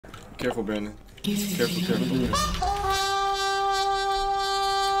Careful, Brandon. Careful, careful.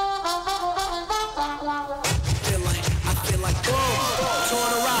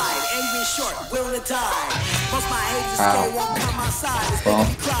 Wow. Well,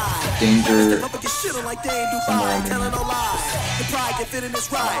 danger somewhere underneath.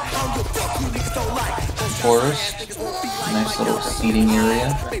 Forest. Nice little seating area.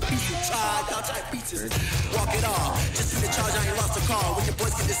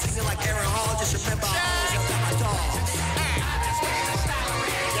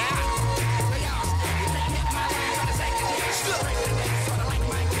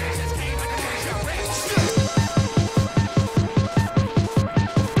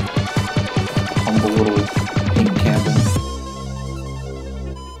 Humble little pink cabin.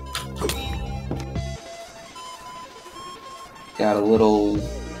 Got a little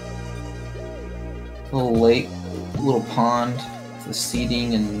lake, little pond, the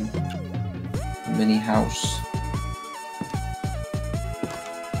seating and mini house.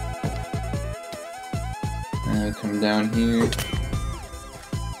 And come down here.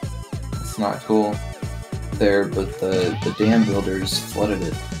 It's not cool there, but the dam builders flooded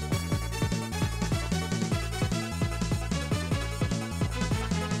it.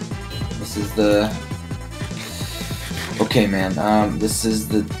 This is the okay, man. This is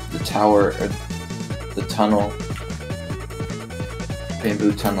the tower, or the tunnel,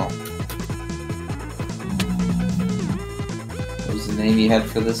 bamboo tunnel. What was the name you had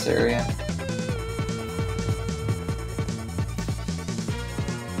for this area?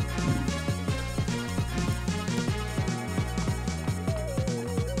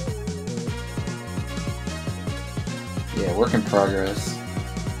 Yeah, work in progress.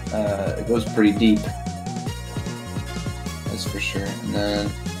 It goes pretty deep, that's for sure. And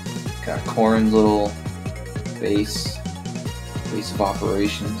then got Corin's little base of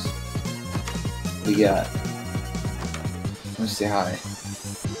operations. We got, let's say hi.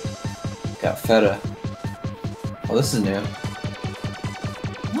 Got Feta. Oh, this is new.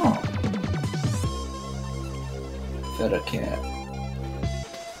 Oh, Feta cat.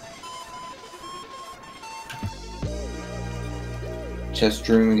 Chest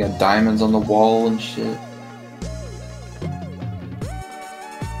room, we got diamonds on the wall and shit.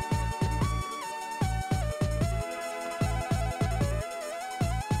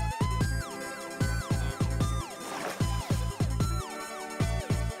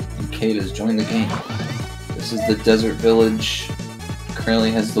 And Kate has joined the game. This is the desert village.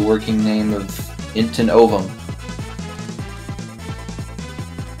 Currently has the working name of Inton Ovum.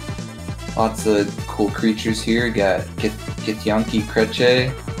 Lots of cool creatures here. Got Githyanki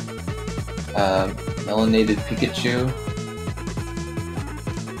Creche, Melanated Pikachu,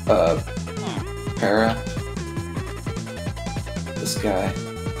 Para, this guy.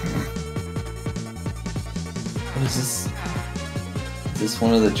 What is this? Is this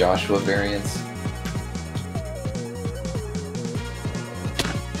one of the Joshua variants?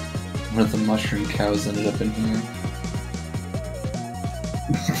 One of the mushroom cows ended up in here.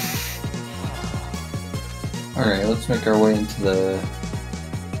 Alright, let's make our way into the...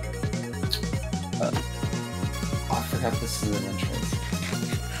 oh, I forgot this is an entrance.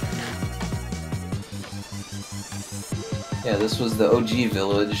 Yeah, this was the OG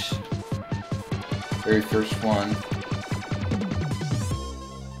village. Very first one.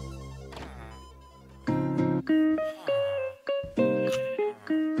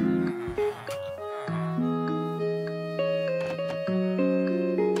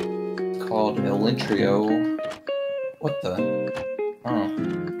 It's called Elintrio. What the? Oh.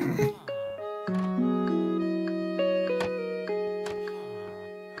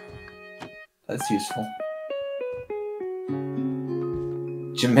 That's useful.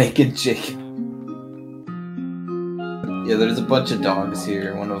 Jamaican Jake. Yeah, there's a bunch of dogs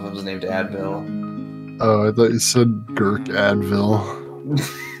here. One of them's named Advil. Oh, I thought you said Gurk Advil.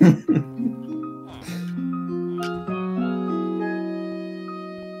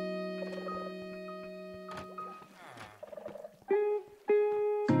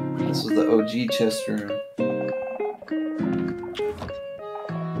 This was the OG chest room.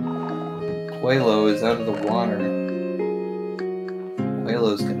 Quelo is out of the water.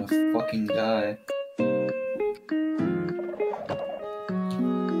 Quelo's gonna fucking die.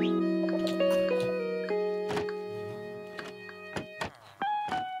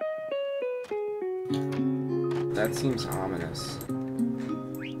 That seems ominous.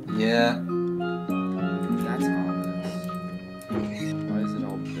 Yeah. That's ominous. Why is it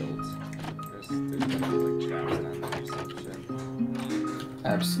all built? There's gonna be like traps down there or some shit.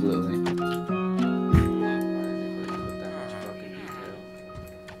 Absolutely. Why did they put that much fucking detail?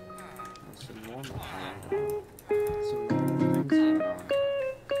 Some things going on.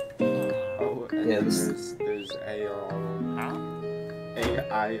 Oh, and Yeah, there's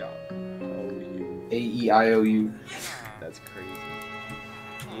A-I-O-U. A-E-I-O-U. That's crazy.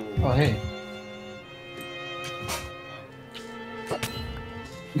 Oh, hey.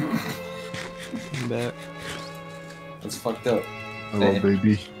 I'm back. That's fucked up. Hello, Hey.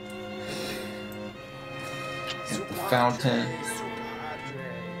 baby. At the fountain.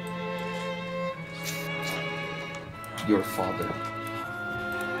 Your father.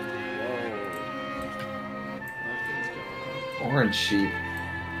 Whoa. Orange sheep.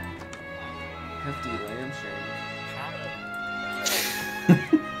 Hefty lamb shank.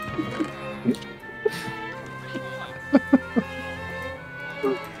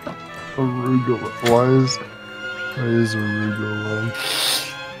 Arugula. Why is arugula?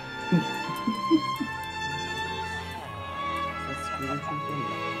 That's really something.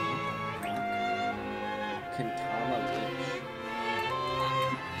 Kintama Lynch.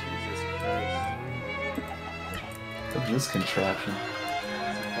 Jesus Christ. Look at this contraption.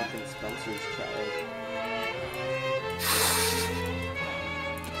 It's a fucking Spencer's child.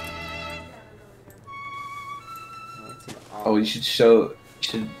 That's an Oh, you should show.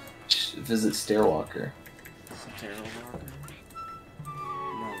 You should visit Stairwalker. Tarot Rocker? No,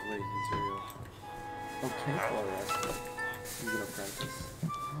 wait, he's real. Oh, Campfire Wrestler. He's an apprentice.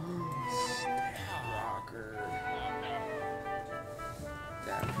 Starr Rocker.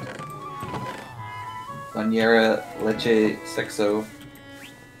 That Bañera leche sexo.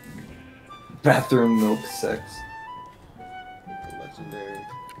 Bathroom milk sex. legendary.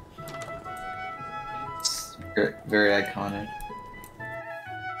 It's very iconic.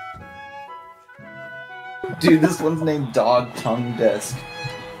 Dude, this one's named Dog Tongue Desk.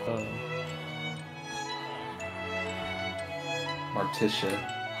 Marticia.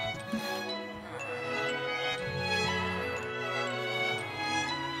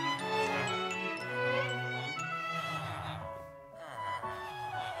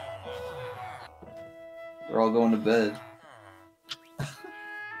 They're all going to bed. Oh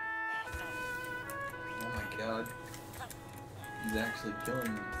my god. He's actually killing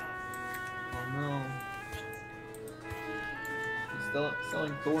them. Oh no. He's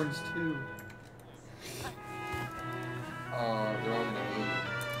selling thorns too. Oh, they're all gonna leave.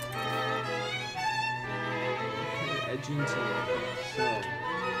 Edging to the show.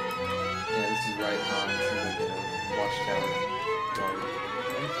 Yeah, this is right on. It's like a watchtower. Guard.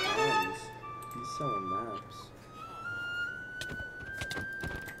 He's selling maps.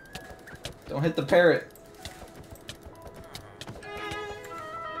 Don't hit the parrot.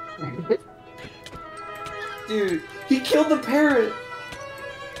 Dude, he killed the parrot.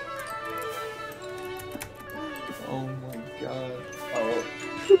 Oh my god. Oh,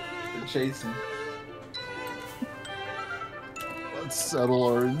 they're chasing. Let's settle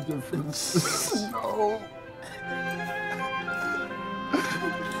our differences. No.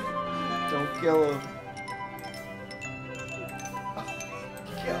 Don't kill him. Oh,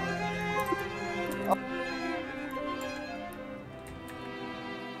 God.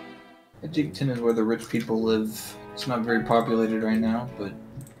 Edgington is where the rich people live. It's not very populated right now, but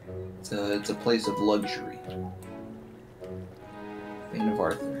it's a place of luxury. Bane of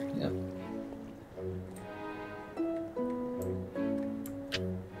Arthur, yep.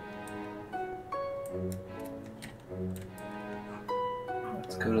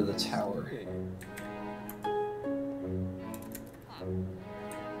 Let's go to the tower.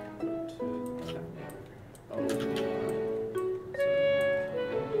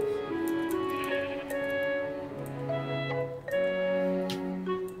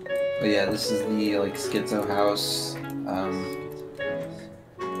 But yeah, this is the like schizo house.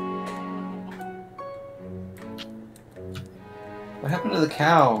 What happened to the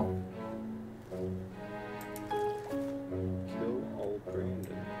cow? Kill all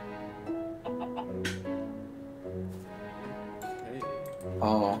Brandon. Okay.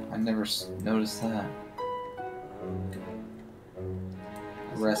 Oh, I never noticed that.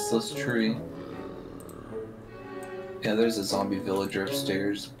 Restless tree. Yeah, there's a zombie villager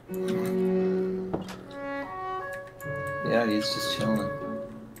upstairs. Yeah, he's just chilling.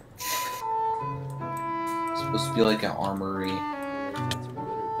 It's supposed to be like an armory.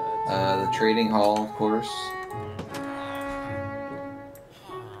 The trading hall, of course.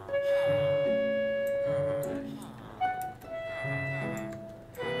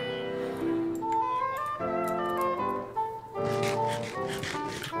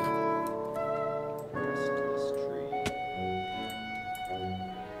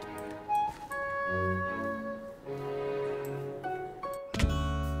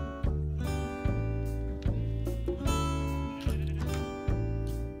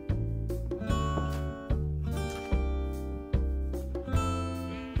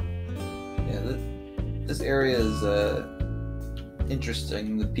 This area is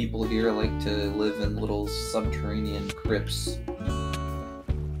interesting. The people here like to live in little subterranean crypts.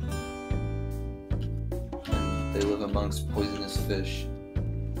 And they live amongst poisonous fish.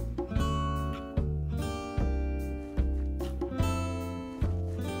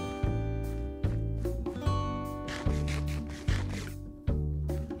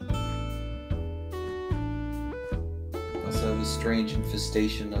 Also have a strange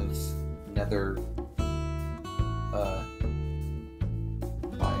infestation of nether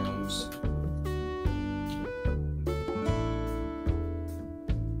biomes.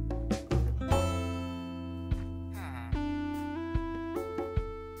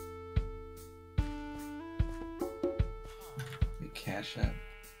 The cash app.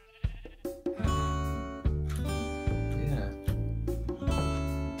 Yeah.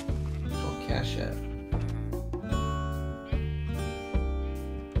 Oh, cash app.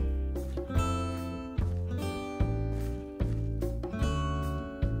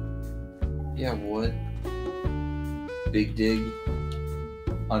 Yeah, what? Big Dig.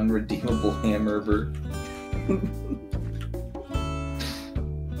 Unredeemable hamburger.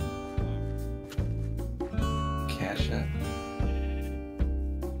 Cash app.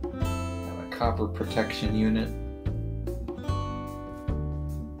 Have a copper protection unit.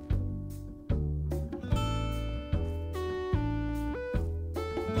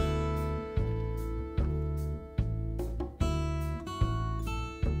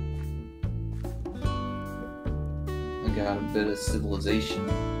 Got a bit of civilization.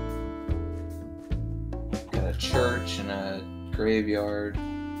 Got a church and a graveyard.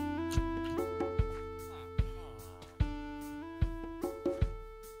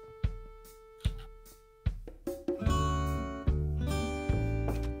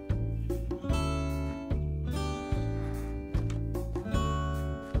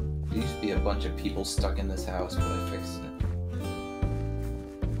 There used to be a bunch of people stuck in this house, but I fixed it.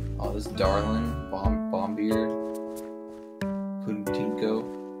 Oh, this Darlin, Bombeard. Puntinko,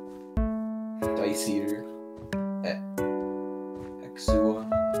 Dice Eater, Exua,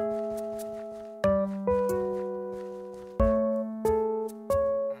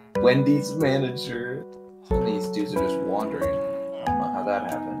 Wendy's manager. Some of these dudes are just wandering. I don't know how that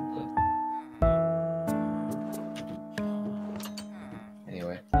happened, but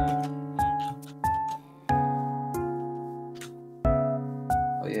anyway.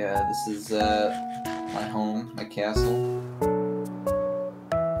 Oh yeah, this is my home, my castle.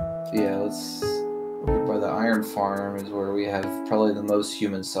 Yeah, let's over by the iron farm is where we have probably the most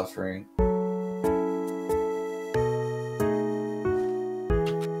human suffering.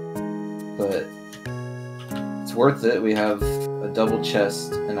 But it's worth it. We have a double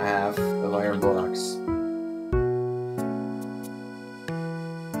chest and a half of iron blocks.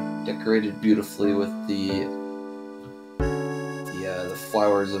 Decorated beautifully with the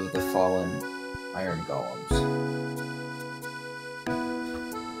flowers of the fallen iron golems.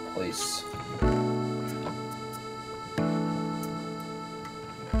 Place.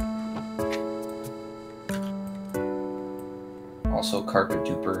 Also carpet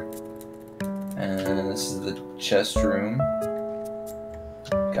duper. And this is the chest room.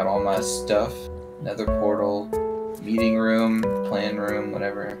 Got all my stuff. Nether portal. Meeting room. Plan room.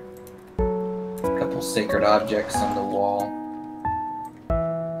 Whatever. A couple sacred objects on the wall.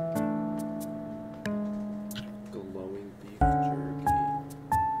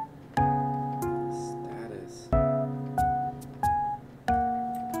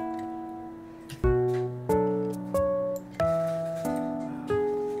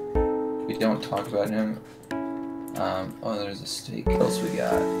 Don't talk about him. Oh, there's a steak. What else we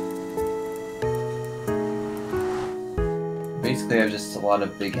got? Basically, I have just a lot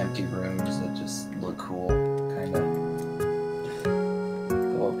of big empty rooms that just look cool, kind of.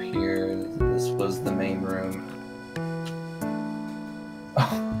 Go up here. This was the main room.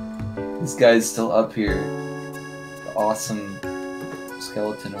 Oh, this guy's still up here. The awesome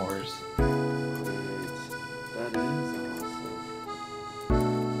skeleton horse.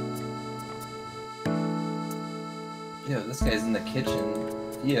 Yo, this guy's in the kitchen.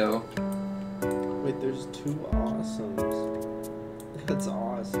 Yo. Wait, there's two awesomes. That's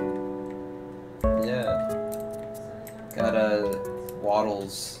awesome. Yeah. Got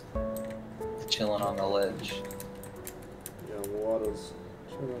Waddles chilling on the ledge. Yeah, Waddles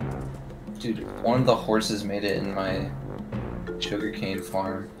chilling. Dude, one of the horses made it in my sugarcane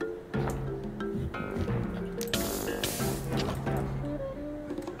farm.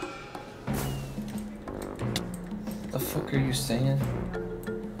 What the fuck are you saying?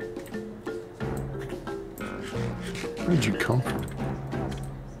 Where'd you come from?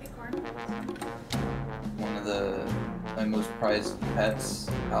 My most prized pets,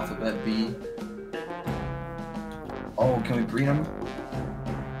 Alphabet B. Oh, can we breed them?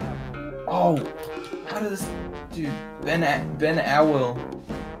 Oh, how did this dude Ben Owl?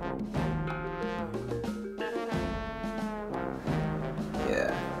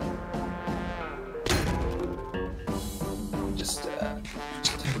 Yeah. Just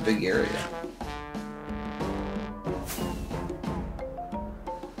have a big area.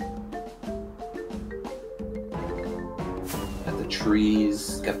 Got the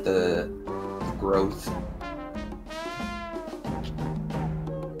trees, got the growth.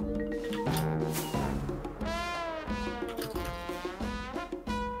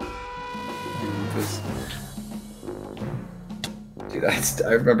 Dude,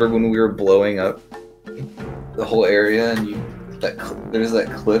 I remember when we were blowing up the whole area, and there's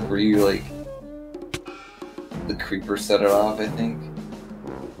that clip where you like the creeper set it off. I think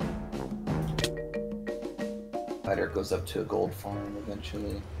ladder goes up to a gold farm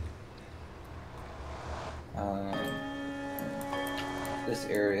eventually. This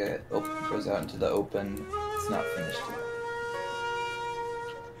area goes out into the open. It's not finished yet.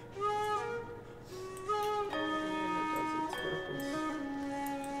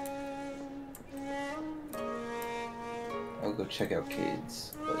 I'll go check out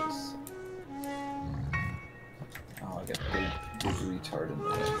Cade's place. Oh, I got big retard in the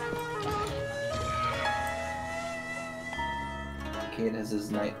way. Cade has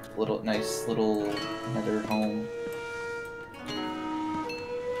his nice little nether home.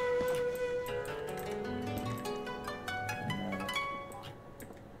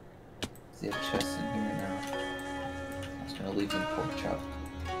 Does he have chests in here now? I'm just gonna leave him pork chop.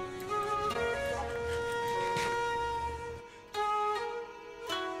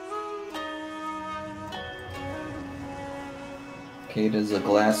 Cade is a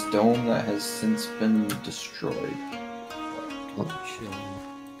glass dome that has since been destroyed.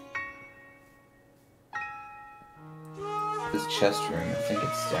 His chest room, I think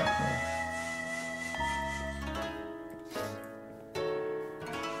it's down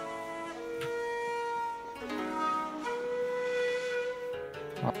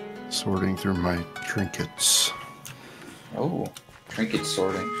here. Sorting through my trinkets. Oh, trinket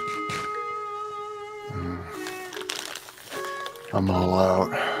sorting. I'm all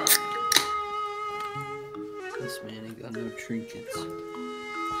out. This man ain't got no trinkets. That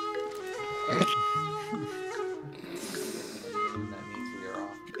means we are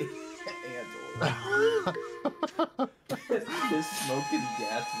off. This smoke and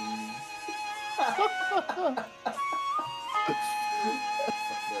gas meaning.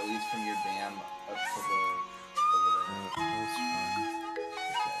 That leads from your dam up to the over there. That's fine.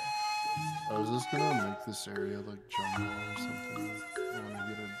 I was just gonna make this area like jungle or something when I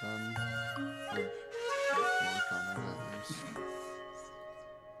get it done. Or work on it at least.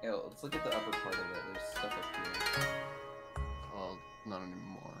 Yeah, let's look at the upper part of it. There's stuff up here. Oh, not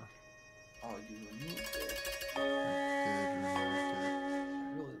anymore. Oh, you removed it. I did remove it. I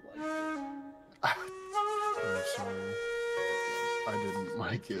really liked it. I'm sorry. I didn't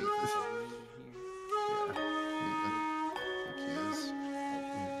like it. Yeah, I think he is.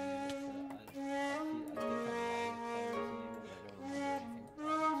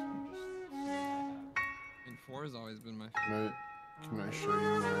 And 4 has always been my Can favorite. I show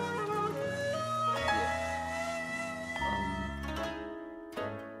you what I did?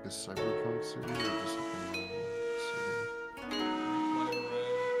 Is Cyberpunk City or just a normal city?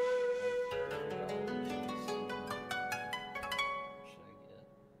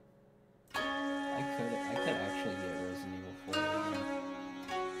 I could actually get Resident Evil 4 again.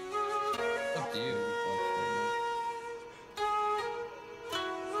 Up to you.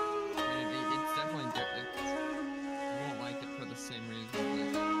 I mean, it's definitely different. You won't like it for the same reason.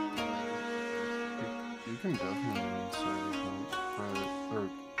 You can definitely run Cyberpunk. Or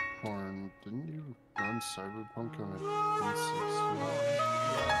Horn, didn't you run Cyberpunk on a 360?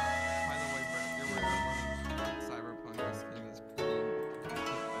 By the way, Brett, you're right. Cyberpunk, this game is pretty.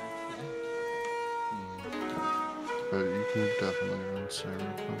 But you can definitely run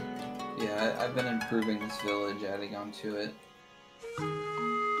Cyberpunk. Yeah, I've been improving this village, adding onto it.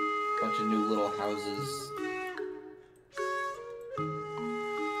 Bunch of new little houses.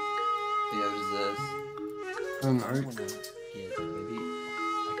 Yeah, what is this? And I wanna get maybe I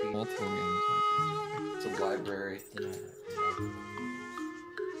could Multiple games. It's a library.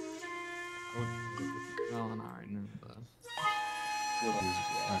 Well, not right now, but. What else?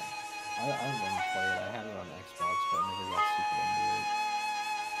 I want to play it. I had it on Xbox, but I never got super into it.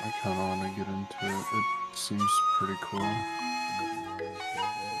 I kind of want to get into it. It seems pretty cool.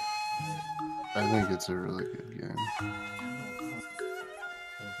 I think it's a really good game.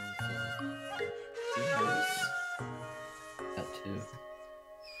 That too.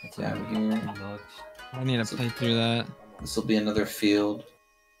 That's down here. I need to play through that. This will be another field.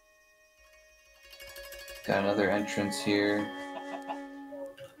 Got another entrance here.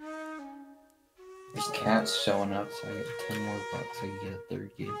 There's cats showing up, so I get 10 more bucks. I can get a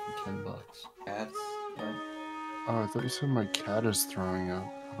third game for 10 bucks. Cats? What? Oh, I thought you said my cat is throwing up.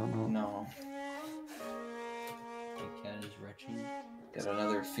 I don't know. No. My cat is retching. Got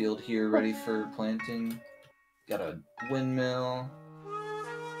another field here ready for planting. Got a windmill.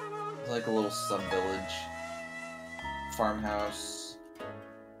 It's like a little sub-village. Farmhouse.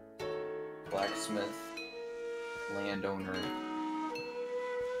 Blacksmith. Landowner.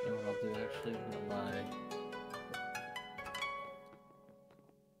 You know what I'll do actually? I'm gonna lie.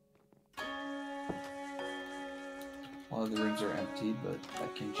 A lot of the rooms are empty, but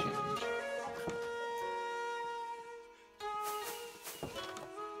that can change.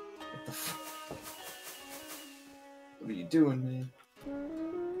 What the f- What are you doing, man?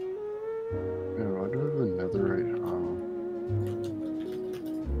 Yeah, why do I have a netherite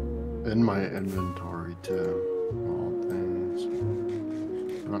in my inventory too? All things.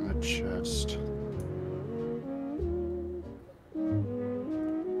 Not in a chest.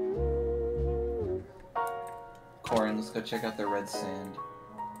 Corin, let's go check out the red sand.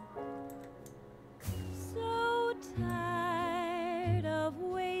 So tired of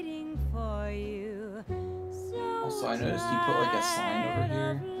waiting for you. Also, I noticed you put like a sign over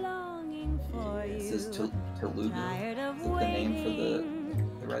here. It says Telugu. Tired of Is that the name for the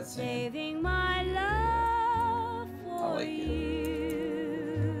red sand? saving my love for I like it.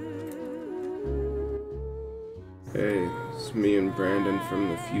 Hey, it's me and Brandon from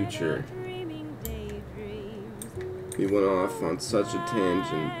the future. dreaming daydreams. We went off on such a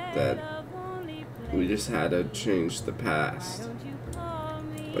tangent that we just had to change the past Don't you call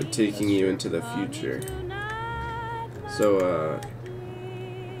me by taking you into the future. So,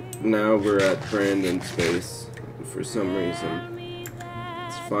 now we're at Brandon's base for some reason.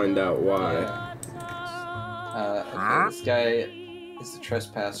 Let's find out why. Okay, this guy is a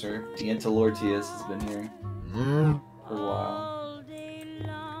trespasser. Dientolortius has been here for a while.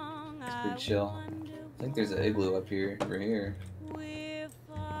 It's pretty chill. I think there's an igloo up here, right here.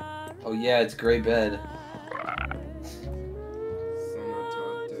 Oh yeah, it's gray bed.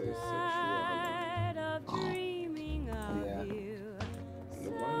 Oh yeah.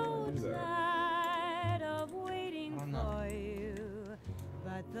 Why do I do that? I don't know.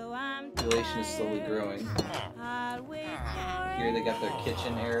 Population is slowly growing. Here they got their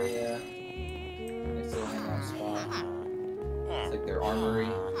kitchen area. Nice little hangout spot. It's like their armory.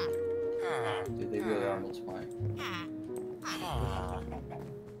 Dude, they really are multiplying.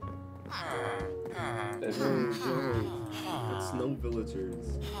 Bedroom. It's no villagers.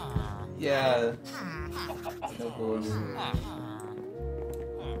 Yeah. No villagers.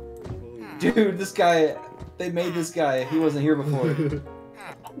 Dude, this guy. They made this guy. He wasn't here before.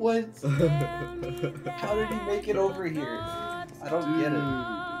 What? How did he make it over here? I don't get it.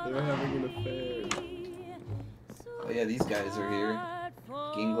 They're having an affair. Oh yeah, these guys are here.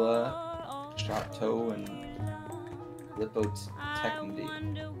 Gingla, Chateau, and Lipotechnidy.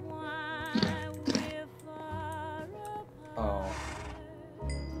 Oh.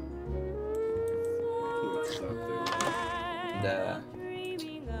 Can't stop there.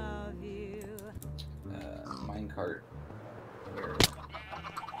 And minecart. Here.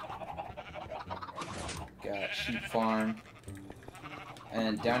 Got sheep farm.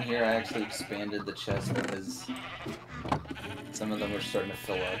 And down here I actually expanded the chest because some of them were starting to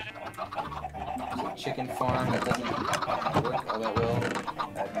fill up. So chicken farm, that doesn't work all that well.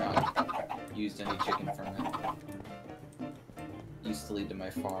 I've not used any chicken from it. Used to lead to my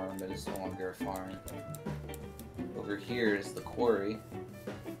farm, but it's no longer a farm. Over here is the quarry.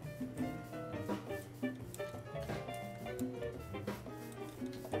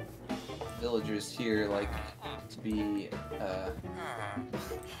 Villagers here like to be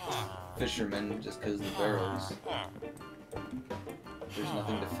fishermen just because of the barrels. There's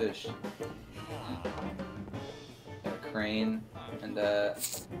nothing to fish. Got a crane, and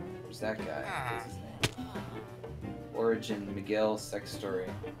there's that guy. What's his name? Origin Miguel Sextory.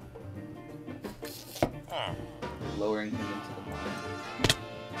 We're lowering him into the mine.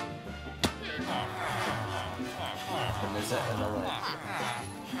 And there's that LA.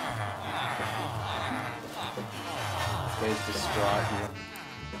 This guy's distraught here.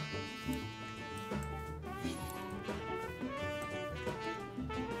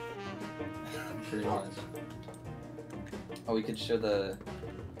 Pretty much. Oh, we could show the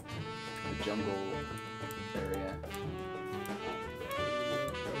jungle area.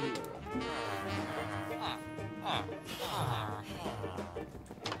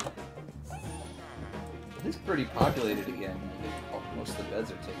 It is pretty populated again. Most of the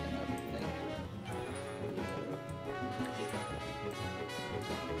beds are taken up, I think.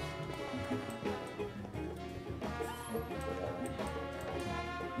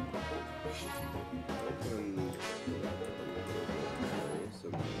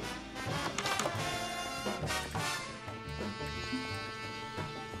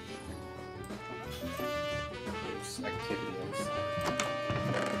 There's activities.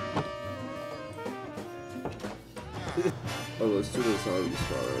 Oh, let's do this on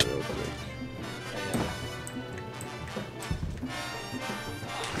spot real quick.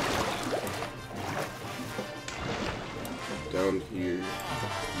 Down here,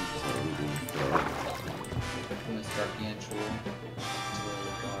 Miss Gargantual,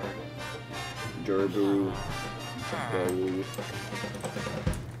 Durbu, Bawu.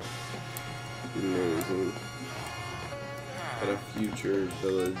 Amazing. Got a future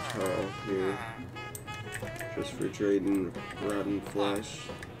village hall here. Just for trading rotten flesh.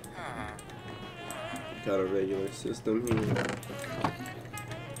 Got a regular system here.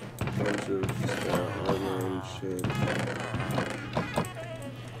 Bunch of armor and shit.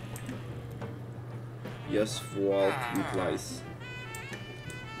 Yes, Walt Place.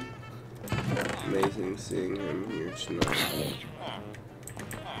 Amazing seeing him here tonight.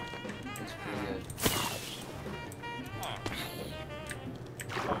 Looks pretty good.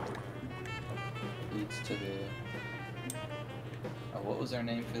 Leads to the... Oh, what was our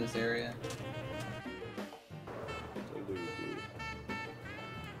name for this area?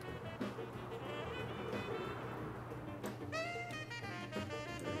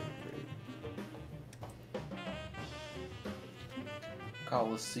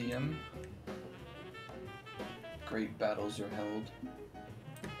 Colosseum. Great battles are held.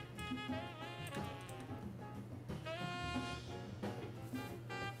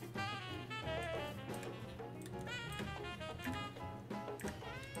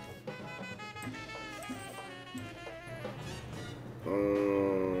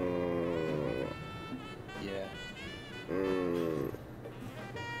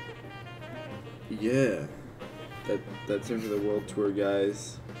 Yeah. That's it for the world tour,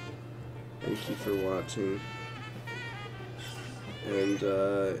 guys. Thank you for watching. And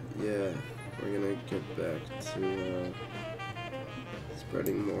yeah, we're gonna get back to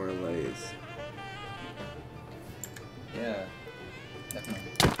spreading more lays. Yeah,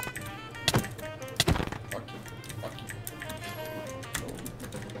 definitely. Fuck you. Fuck you.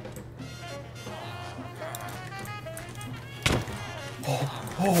 Oh.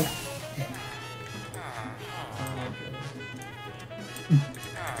 Oh.